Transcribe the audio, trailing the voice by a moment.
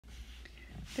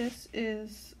This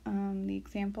is the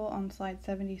example on slide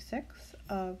 76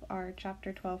 of our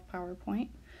Chapter 12 PowerPoint.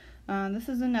 This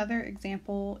is another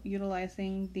example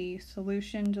utilizing the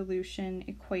solution-dilution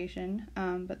equation,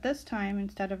 but this time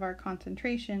instead of our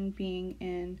concentration being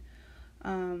in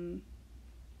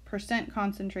percent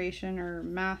concentration or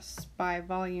mass by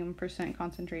volume percent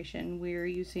concentration, we're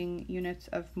using units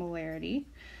of molarity.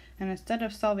 And instead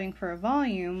of solving for a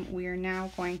volume, we are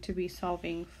now going to be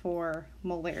solving for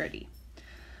molarity.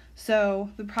 So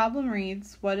the problem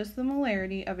reads, what is the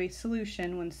molarity of a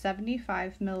solution when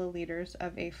 75 milliliters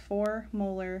of a 4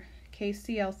 molar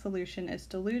KCl solution is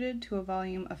diluted to a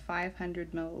volume of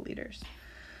 500 milliliters?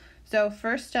 So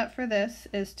first step for this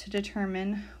is to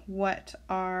determine what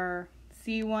our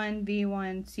C1,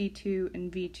 V1, C2,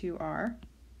 and V2 are,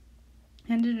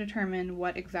 and to determine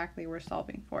what exactly we're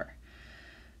solving for.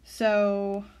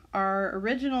 So our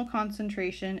original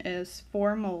concentration is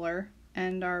 4 molar,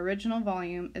 and our original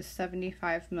volume is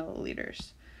 75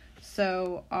 milliliters.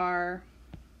 So our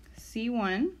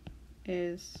C1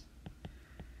 is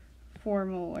 4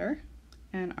 molar,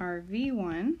 and our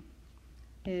V1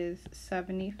 is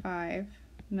 75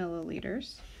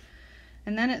 milliliters.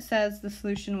 And then it says the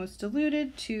solution was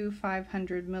diluted to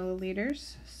 500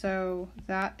 milliliters, so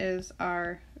that is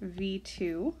our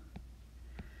V2.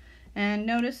 And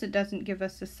notice it doesn't give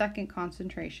us a second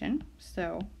concentration,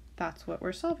 so that's what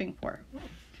we're solving for.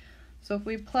 So if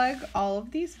we plug all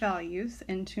of these values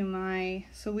into my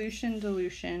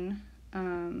solution-dilution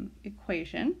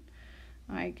equation,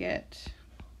 I get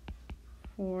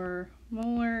 4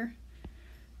 molar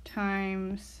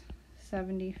times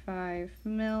 75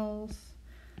 mils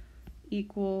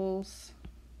equals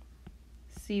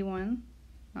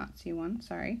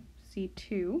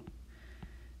C2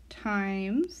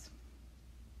 times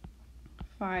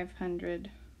 500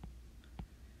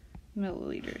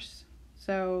 milliliters.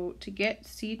 So to get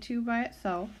C2 by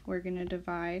itself, we're going to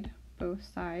divide both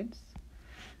sides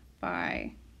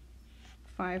by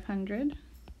 500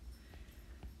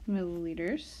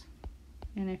 milliliters.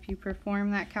 And if you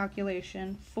perform that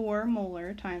calculation, 4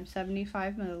 molar times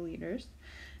 75 milliliters,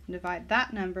 and divide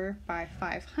that number by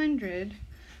 500,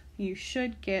 you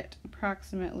should get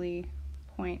approximately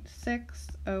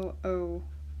 0.600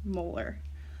 molar.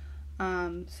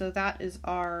 So that is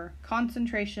our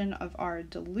concentration of our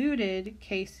diluted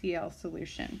KCl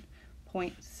solution,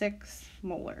 0.6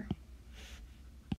 molar.